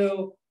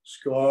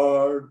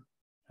nail-scarred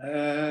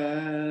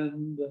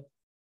hand.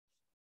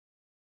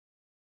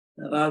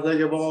 And I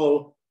think of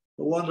all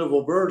the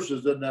wonderful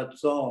verses in that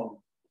song.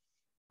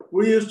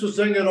 We used to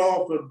sing it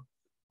often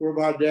where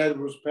my dad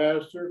was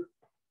pastor.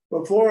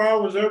 Before I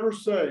was ever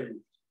saved,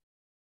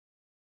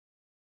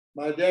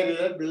 my daddy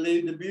let me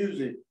lead the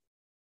music.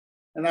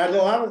 And I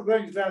know a lot of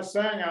things that I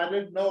sang I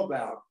didn't know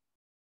about.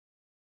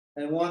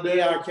 And one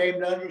day I came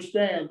to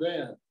understand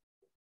then.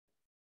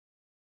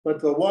 But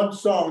the one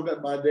song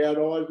that my dad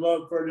always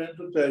loved for an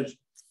invitation,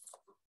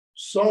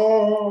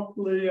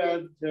 softly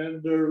and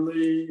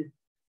tenderly,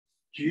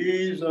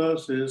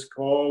 Jesus is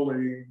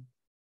calling,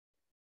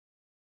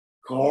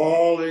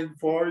 calling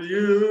for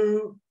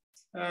you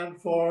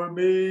and for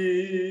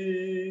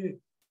me.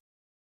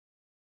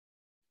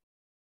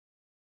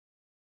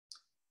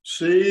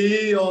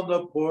 See on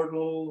the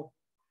portal,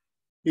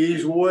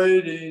 he's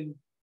waiting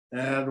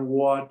and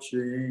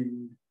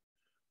watching,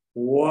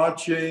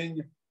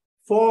 watching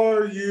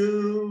for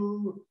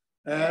you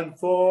and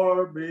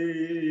for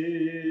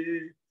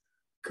me.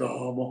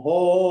 Come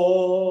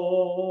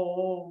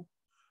home,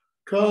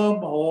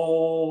 come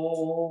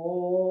home,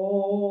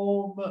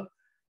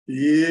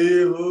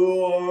 ye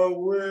who are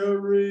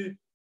weary,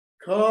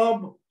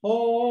 come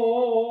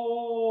home.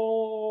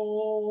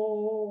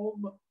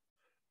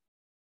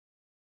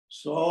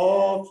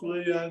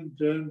 Softly and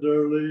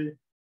tenderly,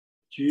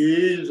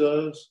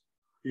 Jesus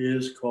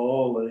is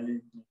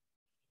calling,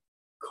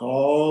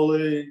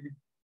 calling,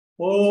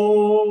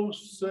 oh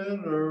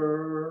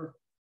sinner,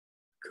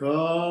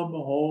 come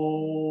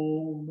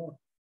home.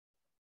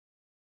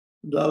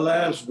 The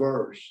last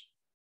verse.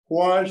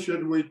 Why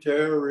should we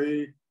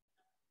tarry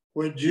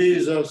when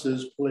Jesus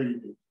is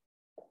pleading?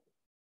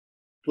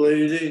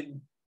 Pleading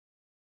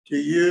to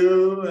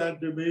you and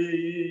to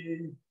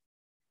me.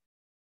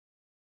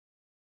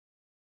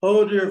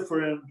 Oh, dear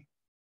friend,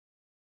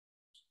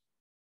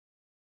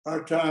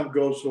 our time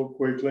goes so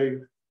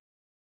quickly.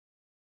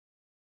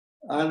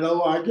 I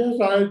know, I guess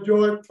I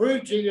enjoy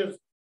preaching as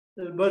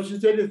much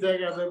as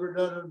anything I've ever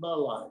done in my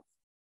life.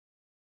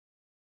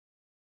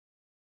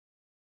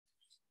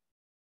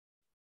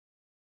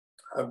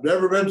 I've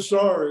never been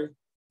sorry.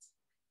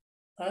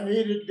 I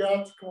heeded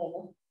God's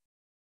call.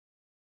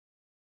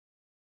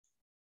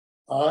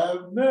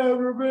 I've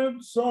never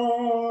been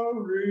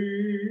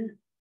sorry.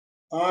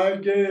 I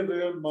gave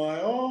him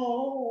my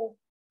all.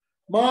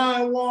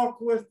 My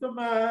walk with the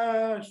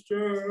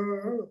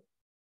Master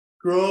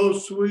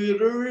grows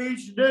sweeter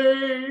each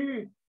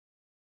day.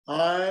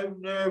 I've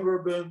never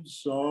been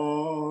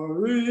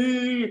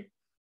sorry.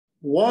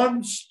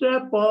 One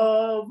step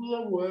of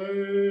the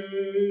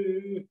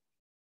way.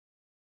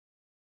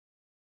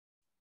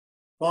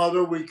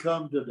 Father, we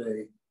come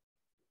today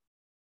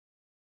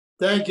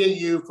thanking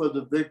you for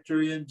the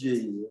victory in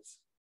Jesus.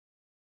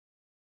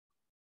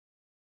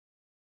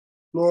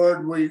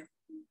 Lord, we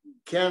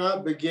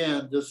cannot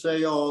begin to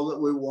say all that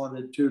we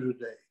wanted to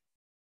today.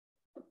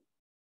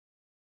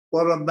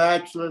 What a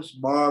matchless,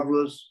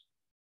 marvelous,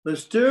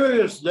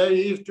 mysterious day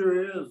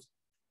Easter is.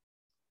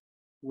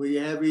 We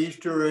have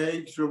Easter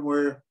eggs from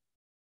where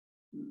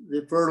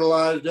the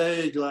fertilized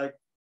egg, like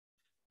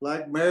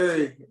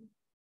Mary,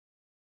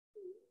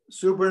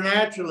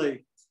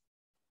 supernaturally.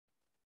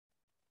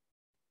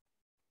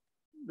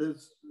 The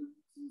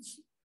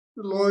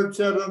Lord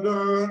said unto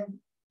her,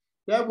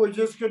 that was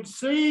just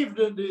conceived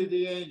into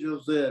the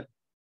angel said,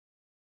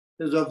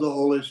 is of the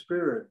Holy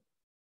Spirit.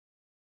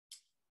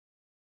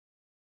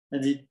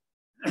 And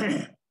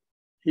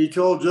he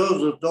told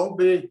Joseph, don't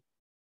be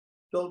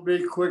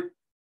quick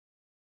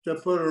to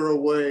put her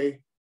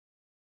away,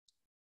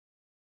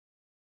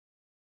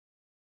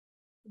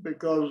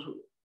 because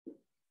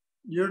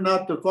you're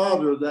not the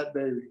father of that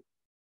baby.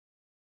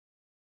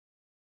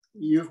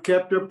 You've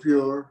kept her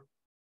pure,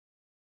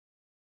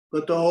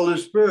 but the Holy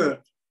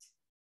Spirit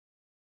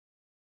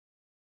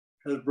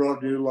has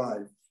brought new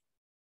life.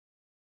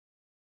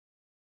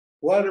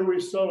 Why do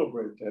we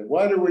celebrate that?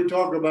 Why do we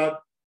talk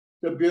about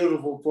the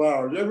beautiful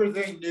flowers,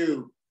 everything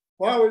new?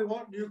 Why we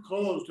want new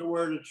clothes to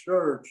wear to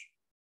church,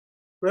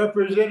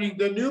 representing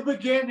the new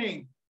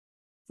beginning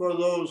for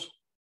those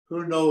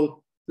who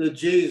know the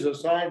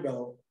Jesus I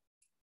know.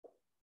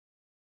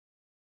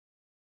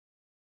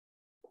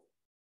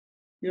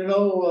 You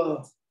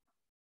know,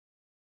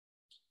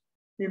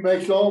 he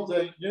makes all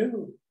things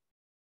new.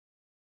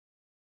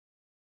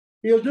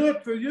 He'll do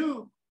it for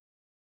you.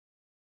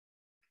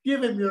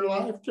 Give him your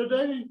life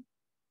today.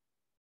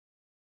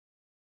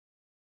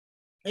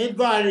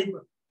 Invite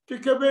him to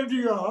come into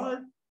your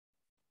heart,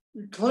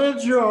 and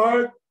cleanse your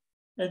heart,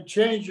 and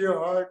change your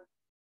heart,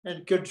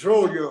 and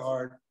control your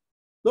heart.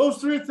 Those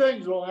three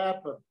things will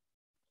happen.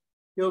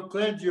 He'll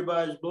cleanse you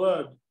by his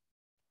blood.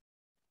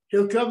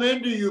 He'll come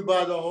into you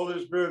by the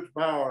Holy Spirit's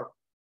power.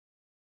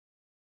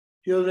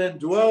 He'll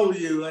indwell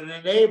you and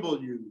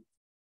enable you,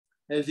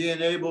 as he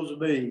enables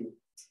me,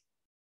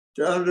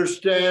 to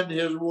understand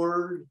his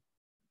word,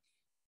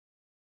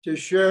 to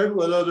share it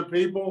with other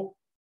people,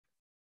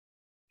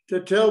 to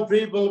tell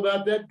people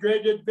about that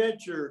great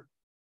adventure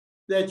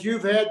that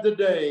you've had the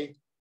day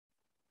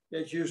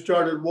that you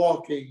started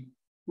walking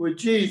with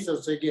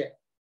Jesus again.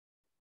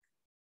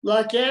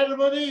 Like Adam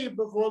and Eve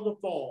before the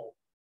fall,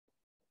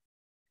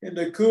 in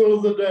the cool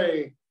of the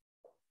day,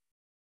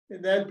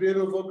 in that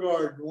beautiful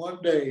garden,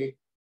 one day,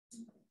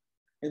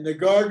 in the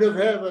garden of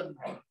heaven,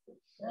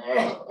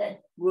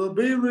 we'll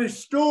be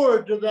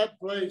restored to that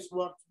place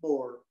once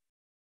more.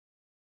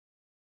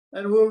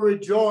 And we'll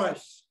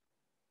rejoice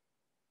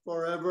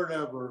forever and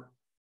ever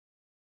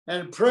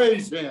and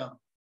praise him,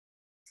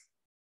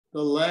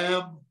 the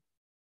Lamb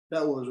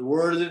that was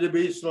worthy to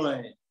be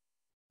slain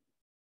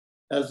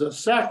as a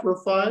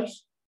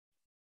sacrifice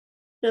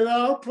in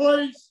our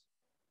place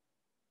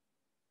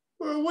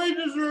where we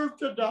deserve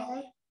to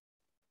die.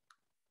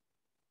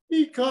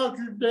 He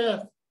conquered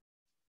death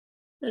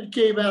and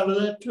came out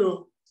of that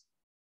tomb.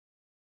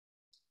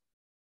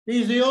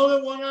 He's the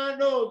only one I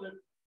know that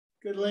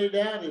could lay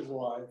down his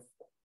life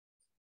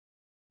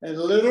and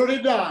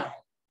literally die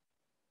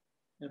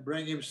and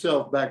bring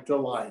himself back to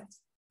life.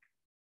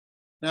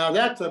 Now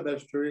that's a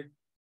mystery,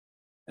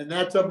 and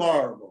that's a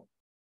marvel.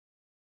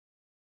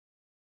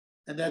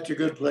 And that's a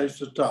good place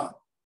to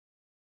stop.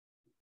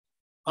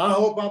 I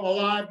hope I'm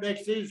alive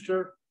next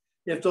Easter.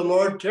 If the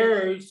Lord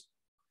tarries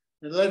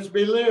and lets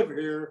me live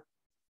here,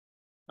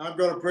 I'm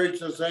going to preach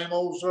the same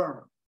old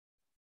sermon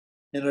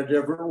in a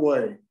different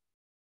way.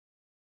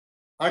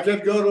 I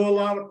could go to a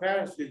lot of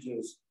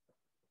passages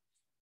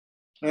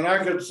and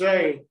I could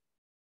say,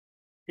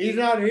 he's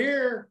not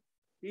here,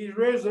 he's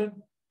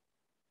risen.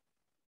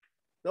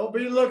 Don't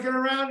be looking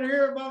around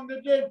here among the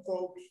dead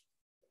folks,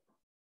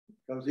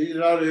 because he's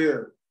not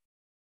here.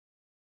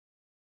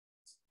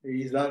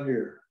 He's not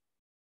here.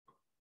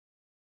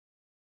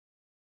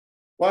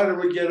 Why did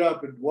we get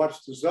up and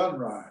watch the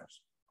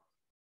sunrise?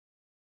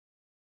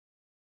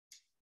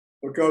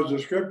 Because the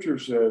scripture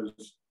says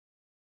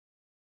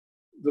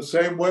the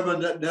same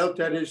women that knelt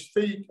at his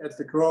feet at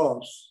the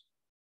cross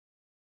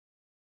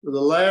were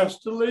the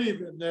last to leave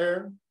him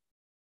there,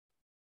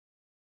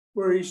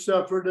 where he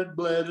suffered and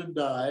bled and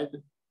died.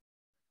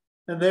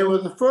 And they were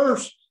the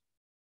first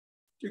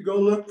to go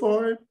look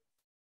for him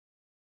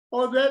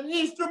on that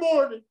Easter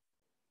morning.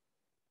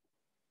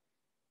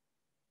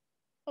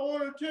 I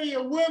want to tell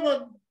you,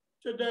 women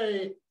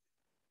today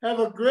have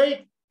a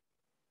great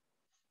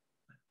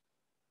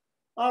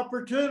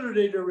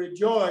opportunity to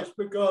rejoice,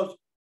 because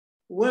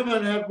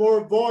women have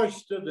more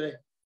voice today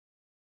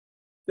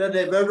than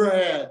they've ever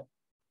had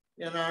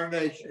in our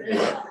nation.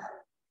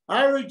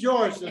 I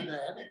rejoice in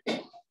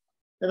that,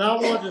 and I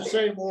want to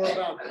say more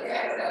about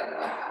that.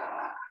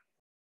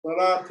 But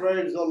I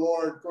praise the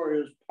Lord for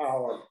his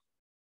power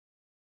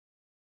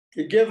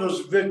to give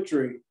us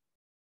victory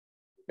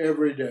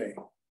every day.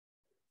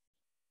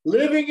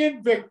 Living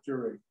in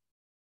victory.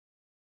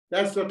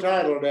 That's the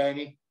title,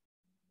 Danny.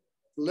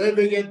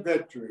 Living in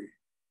victory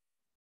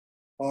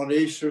on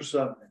Easter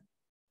Sunday.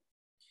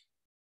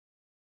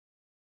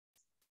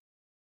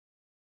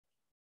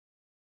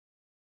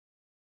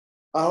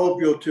 I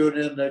hope you'll tune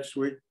in next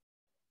week.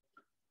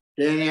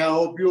 Danny, I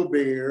hope you'll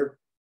be here.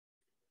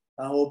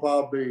 I hope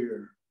I'll be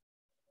here.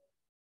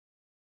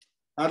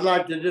 I'd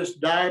like to just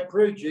die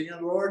preaching,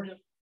 and Lord,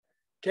 just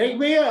take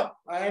me up.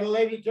 I had a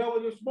lady tell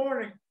me this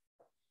morning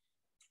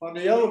on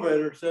the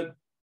elevator, said,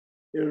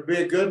 it would be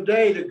a good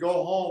day to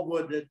go home,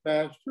 wouldn't it,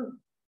 Pastor?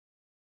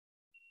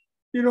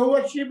 You know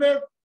what she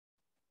meant?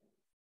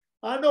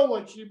 I know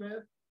what she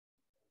meant.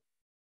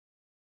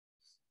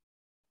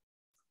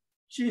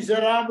 She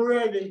said, I'm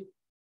ready.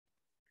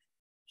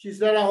 She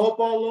said, I hope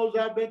all those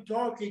I've been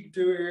talking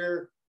to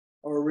here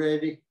are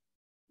ready.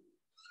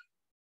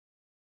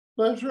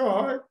 Bless her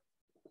heart.